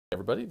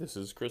Everybody, this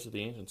is Chris of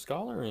the Ancient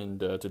Scholar, and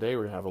today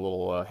we're going to have a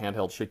little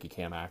handheld shaky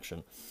cam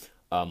action.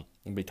 We'll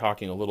be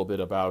talking a little bit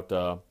about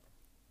the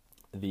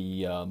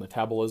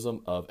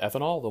metabolism of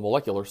ethanol, the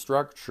molecular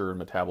structure and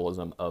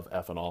metabolism of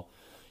ethanol.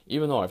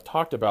 Even though I've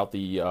talked about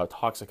the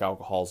toxic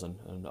alcohols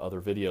in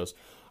other videos,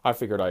 I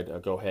figured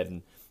I'd go ahead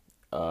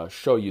and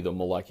show you the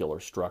molecular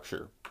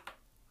structure.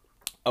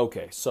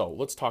 Okay, so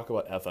let's talk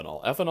about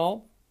ethanol.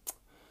 Ethanol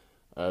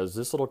is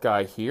this little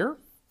guy here.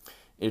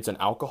 It's an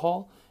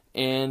alcohol.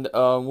 And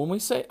when we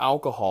say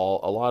alcohol,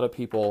 a lot of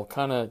people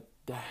kind of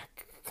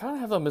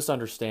have a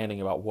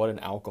misunderstanding about what an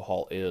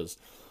alcohol is.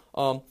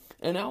 An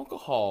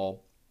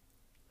alcohol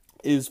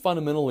is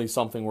fundamentally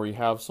something where you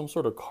have some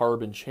sort of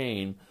carbon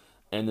chain,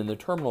 and then the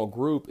terminal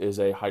group is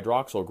a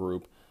hydroxyl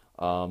group,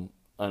 an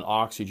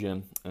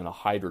oxygen, and a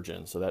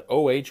hydrogen. So that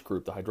OH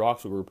group, the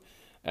hydroxyl group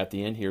at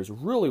the end here, is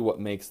really what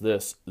makes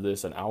this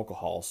an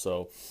alcohol.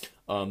 So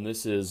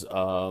this is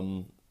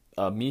a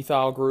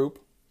methyl group,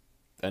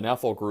 an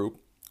ethyl group.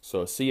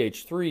 So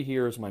CH3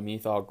 here is my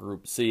methyl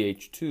group,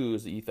 CH2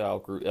 is the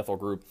ethyl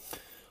group,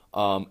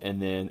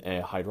 and then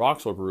a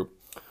hydroxyl group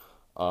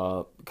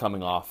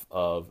coming off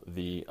of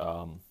the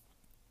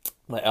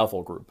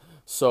ethyl group.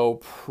 So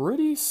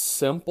pretty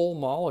simple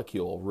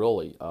molecule,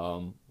 really.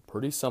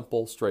 Pretty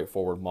simple,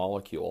 straightforward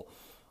molecule.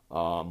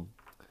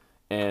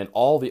 And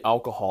all the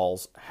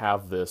alcohols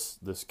have this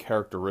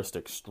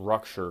characteristic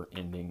structure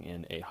ending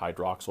in a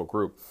hydroxyl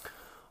group.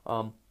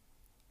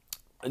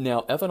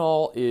 Now,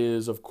 ethanol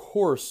is, of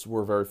course,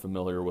 we're very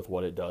familiar with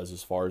what it does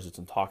as far as its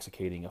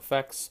intoxicating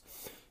effects.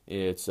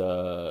 It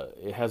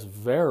has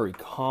very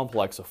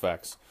complex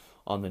effects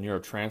on the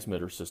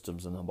neurotransmitter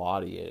systems in the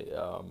body,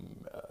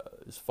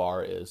 as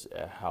far as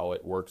how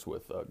it works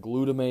with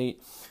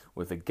glutamate,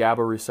 with the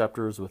GABA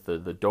receptors, with the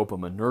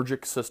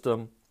dopaminergic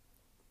system,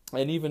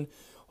 and even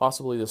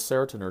possibly the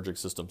serotonergic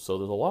system. So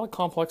there's a lot of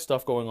complex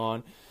stuff going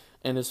on.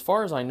 And as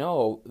far as I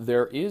know,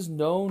 there is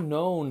no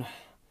known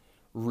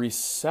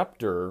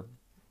receptor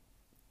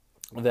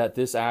that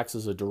this acts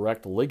as a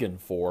direct ligand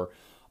for.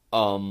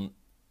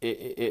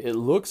 It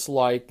looks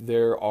like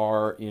there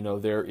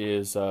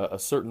is a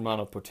certain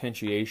amount of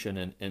potentiation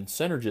and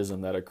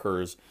synergism that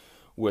occurs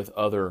with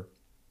other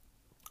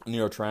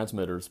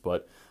neurotransmitters,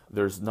 but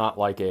there's not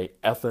like a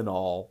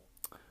ethanol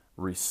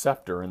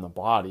receptor in the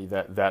body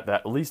that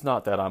at least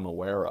not that I'm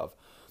aware of.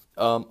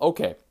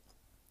 Okay.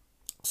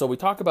 So we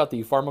talk about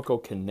the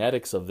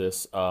pharmacokinetics of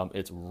this.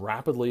 It's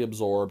rapidly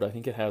absorbed. I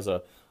think it has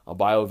a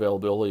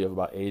bioavailability of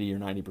about 80 or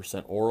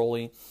 90%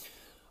 orally.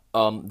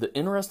 The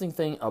interesting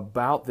thing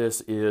about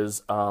this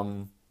is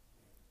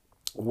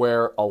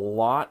where a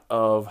lot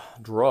of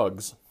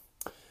drugs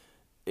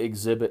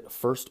exhibit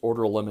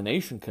first-order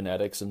elimination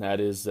kinetics, and that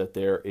is that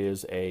there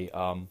is a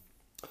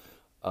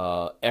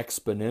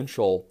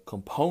exponential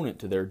component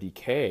to their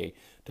decay,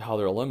 to how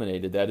they're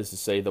eliminated. That is to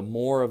say, the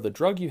more of the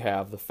drug you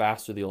have, the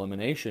faster the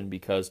elimination,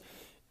 because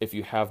if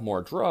you have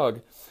more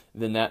drug,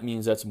 then that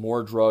means that's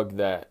more drug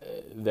that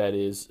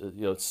is,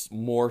 it's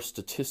more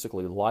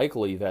statistically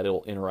likely that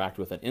it'll interact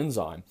with an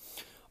enzyme.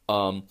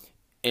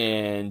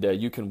 And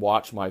you can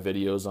watch my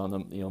videos on the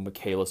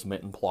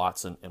Michaelis-Menten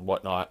plots and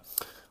whatnot,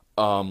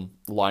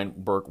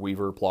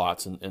 Line-Burke-Weaver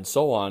plots and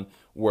so on,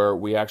 where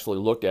we actually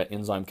looked at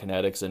enzyme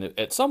kinetics. And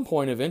at some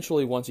point,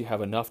 eventually, once you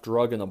have enough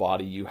drug in the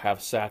body, you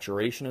have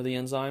saturation of the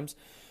enzymes.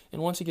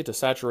 And once you get to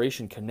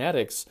saturation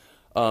kinetics,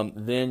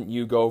 then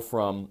you go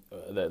from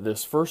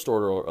this first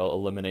order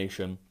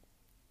elimination,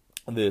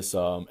 this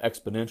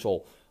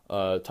exponential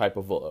type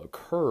of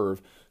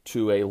curve,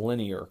 to a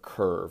linear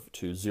curve,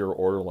 to zero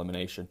order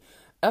elimination.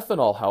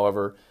 Ethanol,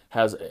 however,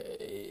 has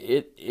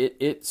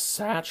it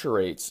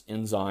saturates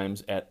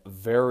enzymes at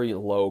very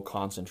low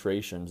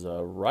concentrations,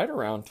 right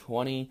around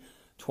 20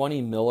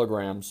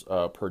 milligrams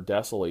per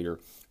deciliter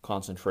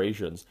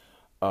concentrations.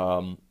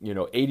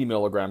 80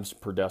 milligrams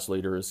per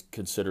deciliter is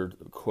considered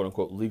 "quote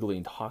unquote" legally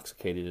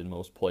intoxicated in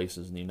most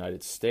places in the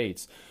United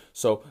States.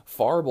 So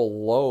far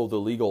below the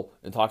legal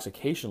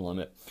intoxication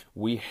limit,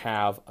 we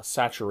have a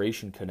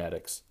saturation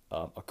kinetics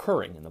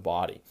occurring in the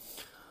body.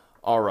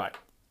 All right.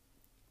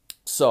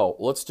 So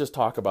let's just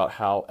talk about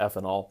how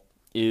ethanol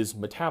is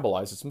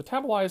metabolized. It's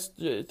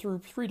metabolized through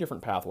three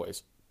different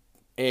pathways: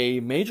 a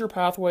major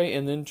pathway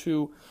and then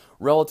two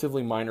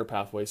relatively minor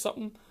pathways.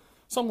 Something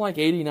like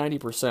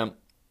 80-90%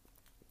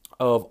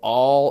 of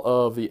all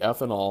of the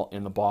ethanol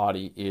in the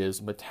body is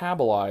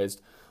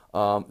metabolized.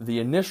 The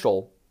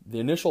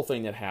initial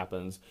thing that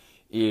happens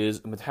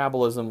is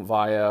metabolism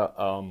via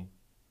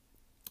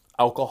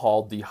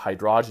alcohol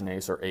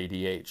dehydrogenase, or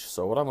ADH.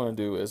 So what I'm going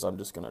to do is I'm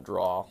just going to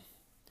draw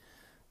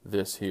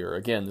this here.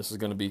 Again, this is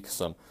going to be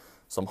some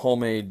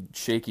homemade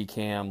shaky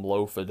cam,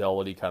 low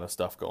fidelity kind of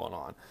stuff going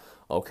on.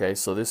 Okay,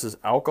 so this is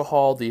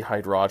alcohol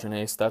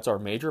dehydrogenase. That's our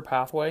major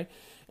pathway.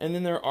 And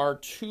then there are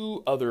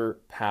two other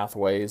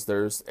pathways.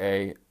 There's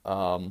a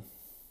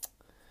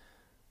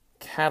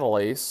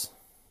catalase.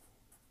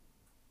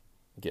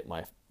 Get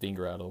my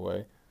finger out of the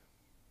way.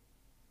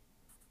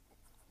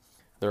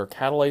 There are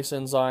catalase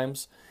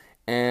enzymes.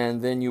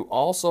 And then you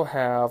also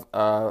have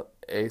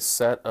a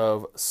set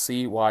of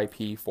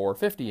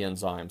CYP450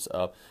 enzymes.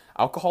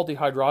 Alcohol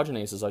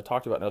dehydrogenase, as I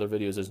talked about in other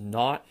videos, is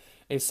not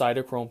a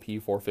cytochrome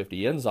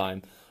P450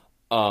 enzyme.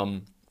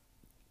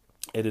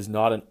 It is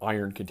not an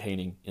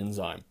iron-containing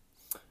enzyme,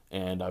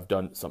 and I've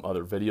done some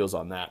other videos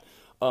on that.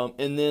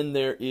 And then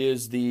there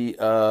is the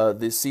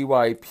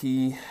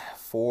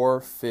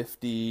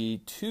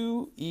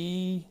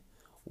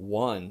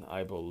CYP452E1,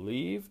 I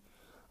believe.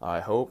 I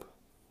hope.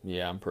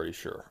 Yeah, I'm pretty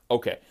sure.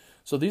 Okay,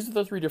 so these are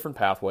the three different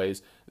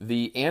pathways.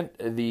 The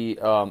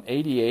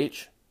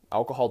ADH,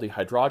 alcohol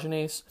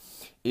dehydrogenase,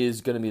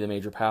 is going to be the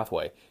major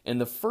pathway. And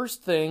the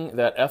first thing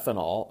that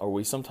ethanol, or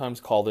we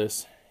sometimes call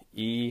this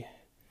ETOH,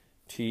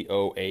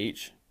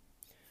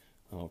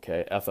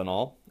 okay,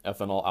 ethanol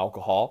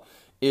alcohol,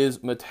 is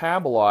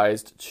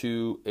metabolized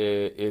to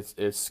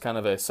it's kind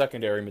of a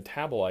secondary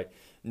metabolite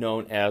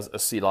known as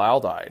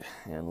acetaldehyde.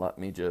 And let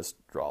me just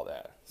draw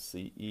that.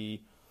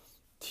 CETALDEHYDE.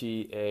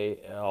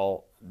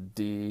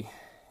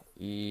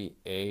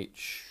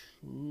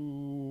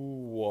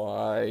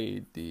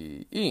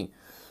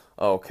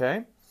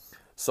 Okay,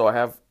 so I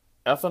have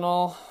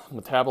ethanol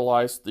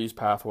metabolized these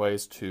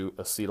pathways to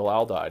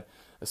acetaldehyde.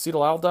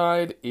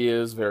 Acetaldehyde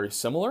is very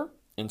similar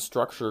in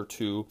structure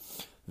to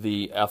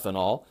the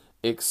ethanol,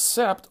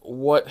 except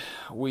what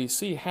we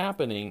see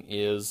happening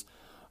is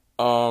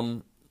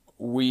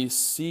we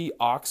see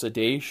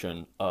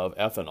oxidation of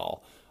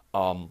ethanol.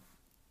 And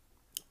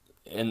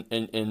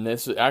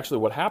this actually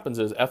what happens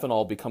is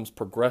ethanol becomes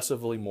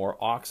progressively more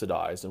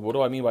oxidized. And what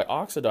do I mean by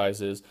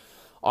oxidized is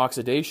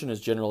oxidation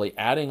is generally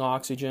adding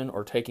oxygen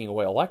or taking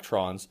away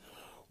electrons.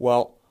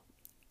 Well,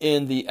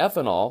 in the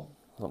ethanol,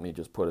 let me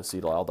just put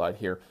acetaldehyde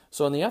here.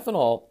 So in the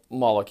ethanol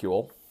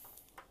molecule,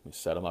 let me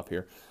set them up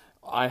here.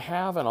 I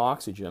have an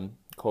oxygen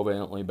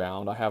covalently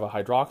bound. I have a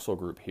hydroxyl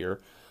group here.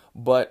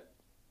 But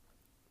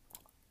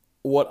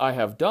what I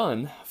have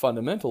done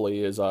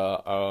fundamentally is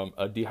a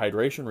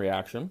dehydration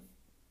reaction.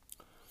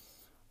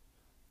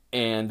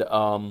 And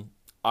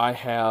I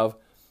have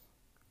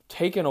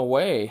taken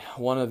away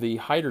one of the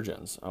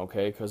hydrogens,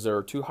 okay, because there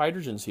are two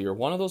hydrogens here.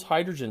 One of those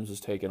hydrogens is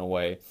taken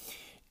away,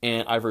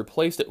 and I've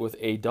replaced it with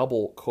a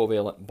double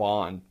covalent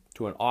bond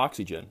to an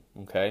oxygen,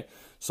 okay?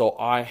 So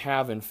I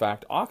have, in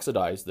fact,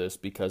 oxidized this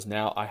because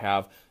now I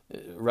have,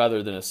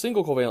 rather than a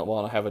single covalent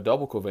bond, I have a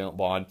double covalent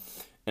bond.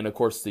 And, of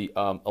course, the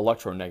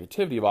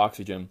electronegativity of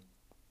oxygen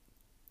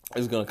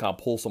is going to kind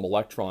of pull some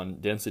electron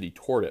density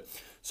toward it.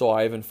 So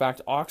I have, in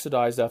fact,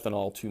 oxidized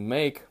ethanol to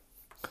make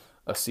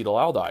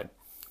acetaldehyde.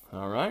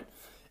 All right?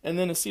 And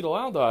then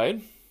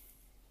acetaldehyde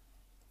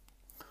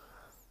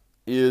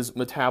is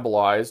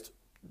metabolized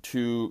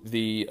to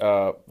the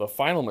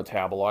final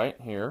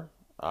metabolite here.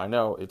 I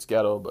know it's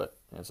ghetto, but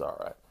it's all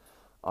right.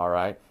 All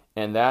right?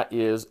 And that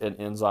is an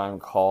enzyme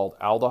called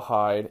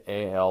aldehyde,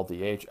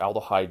 ALDH,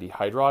 aldehyde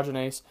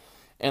dehydrogenase.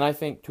 And I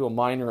think to a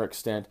minor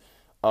extent,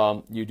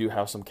 you do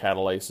have some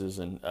catalases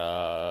and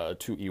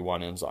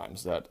 2E1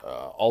 enzymes that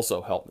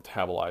also help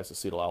metabolize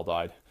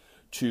acetaldehyde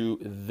to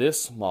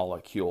this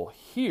molecule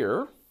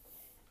here.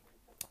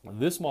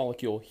 This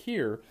molecule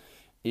here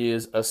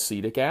is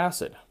acetic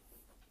acid.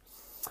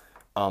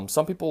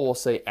 Some people will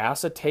say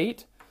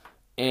acetate,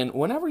 and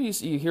whenever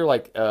you hear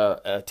like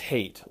a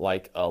tate,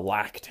 like a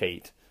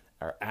lactate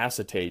or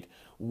acetate,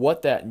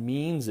 what that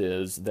means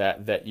is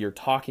that you're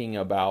talking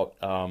about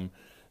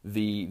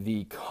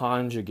the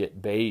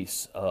conjugate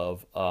base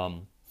of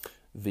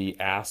the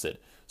acid.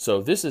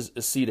 So this is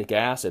acetic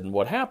acid, and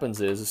what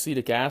happens is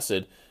acetic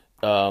acid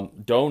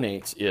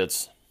donates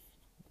its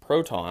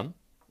proton,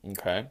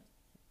 okay?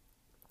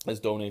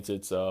 It donates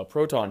its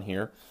proton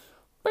here.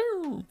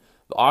 Boom!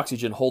 The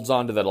oxygen holds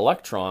on to that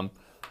electron,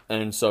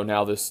 and so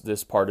now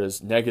this part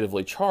is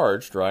negatively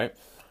charged, right?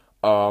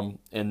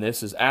 And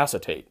this is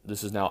acetate.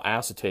 This is now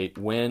acetate.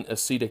 When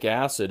acetic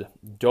acid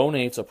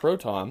donates a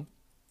proton,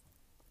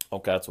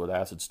 okay, that's what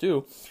acids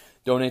do,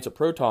 donates a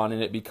proton,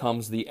 and it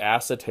becomes the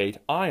acetate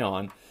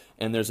ion,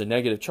 and there's a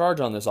negative charge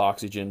on this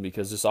oxygen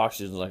because this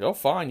oxygen is like, oh,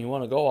 fine, you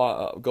want to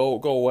go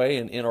away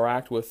and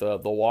interact with the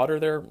water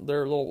there,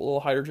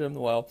 little hydrogen?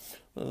 Well,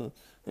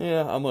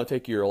 yeah, I'm going to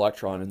take your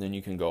electron, and then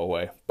you can go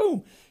away.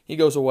 Boom! He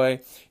goes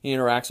away. He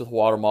interacts with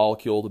water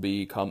molecule to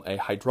become a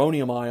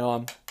hydronium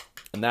ion,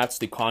 and that's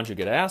the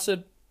conjugate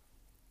acid.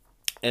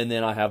 And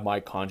then I have my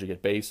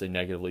conjugate base, a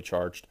negatively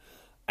charged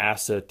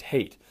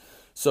acetate.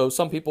 So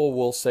some people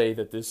will say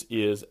that this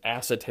is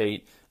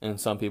acetate, and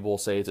some people will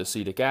say it's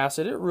acetic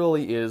acid. It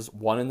really is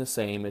one and the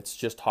same. It's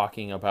just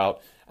talking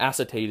about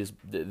acetate is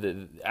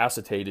the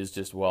acetate is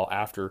just, well,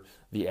 after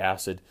the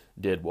acid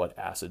did what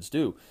acids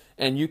do.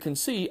 And you can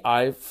see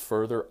I've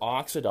further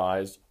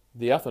oxidized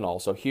the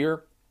ethanol. So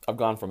here I've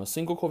gone from a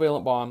single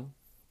covalent bond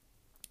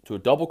to a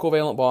double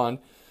covalent bond,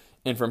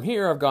 and from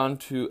here I've gone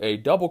to a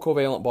double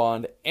covalent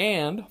bond,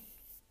 and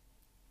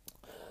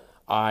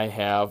I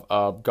have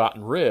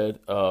gotten rid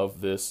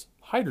of this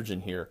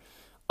hydrogen here.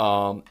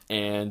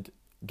 And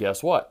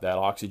guess what? That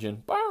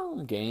oxygen,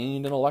 boom,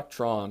 gained an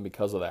electron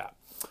because of that.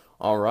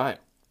 All right.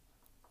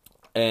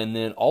 And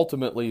then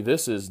ultimately,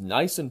 this is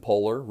nice and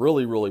polar,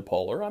 really, really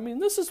polar. I mean,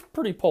 this is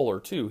pretty polar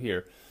too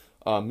here.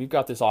 You've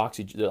got this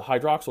the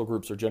hydroxyl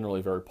groups are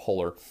generally very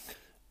polar.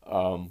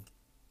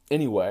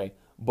 Anyway,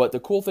 but the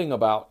cool thing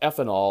about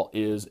ethanol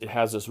is it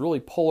has this really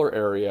polar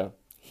area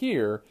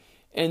here,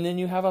 and then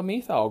you have a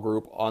methyl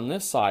group on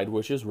this side,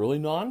 which is really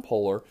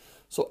nonpolar.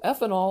 So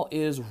ethanol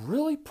is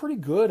really pretty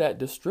good at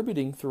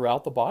distributing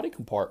throughout the body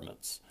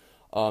compartments.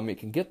 It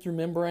can get through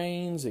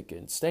membranes, it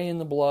can stay in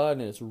the blood,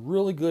 and it's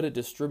really good at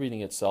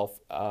distributing itself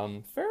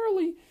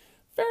fairly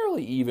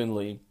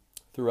evenly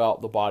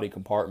throughout the body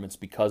compartments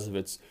because of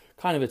its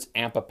its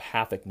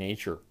amphipathic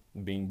nature,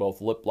 being both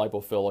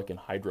lipophilic and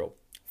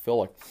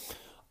hydrophilic.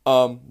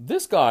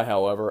 This guy,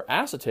 however,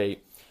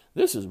 acetate,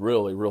 this is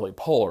really, really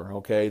polar,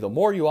 okay? The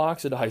more you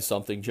oxidize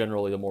something,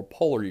 generally, the more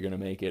polar you're going to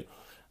make it.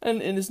 And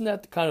isn't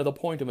that kind of the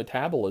point of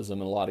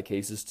metabolism in a lot of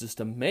cases, just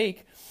to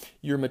make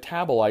your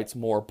metabolites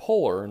more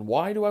polar? And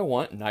why do I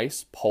want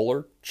nice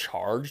polar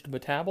charged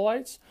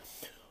metabolites?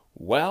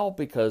 Well,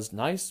 because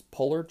nice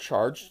polar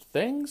charged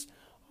things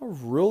are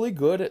really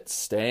good at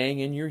staying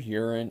in your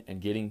urine and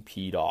getting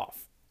peed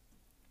off.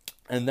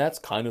 And that's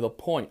kind of the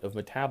point of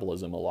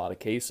metabolism in a lot of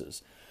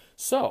cases.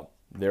 So,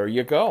 there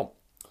you go.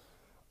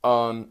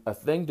 A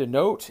thing to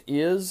note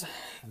is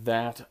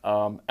that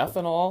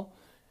ethanol,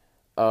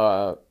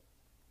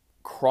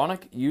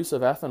 chronic use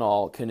of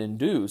ethanol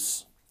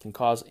can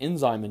cause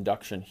enzyme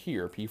induction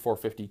here,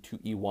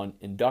 P452E1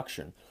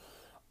 induction.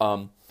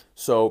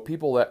 So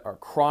people that are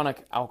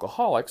chronic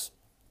alcoholics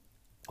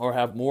or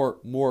have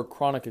more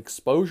chronic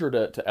exposure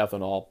to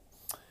ethanol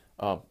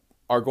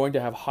are going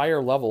to have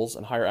higher levels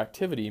and higher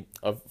activity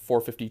of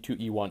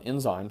 452E1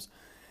 enzymes.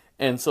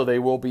 And so they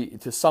will be,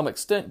 to some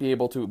extent, be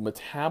able to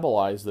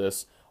metabolize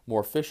this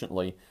more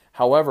efficiently.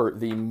 However,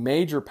 the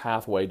major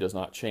pathway does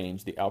not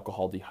change, the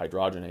alcohol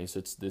dehydrogenase.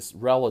 It's this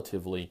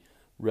relatively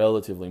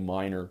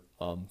minor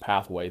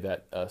pathway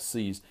that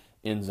sees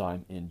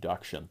enzyme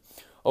induction.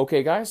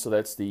 Okay, guys, so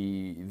that's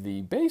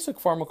the basic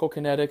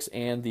pharmacokinetics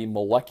and the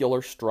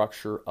molecular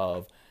structure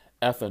of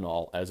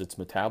ethanol as it's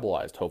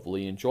metabolized.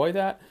 Hopefully you enjoy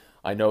that.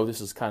 I know this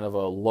is kind of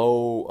a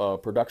low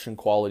production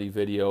quality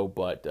video,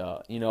 but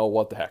you know,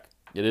 what the heck.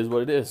 It is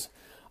what it is.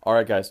 All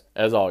right, guys,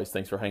 as always,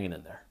 thanks for hanging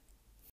in there.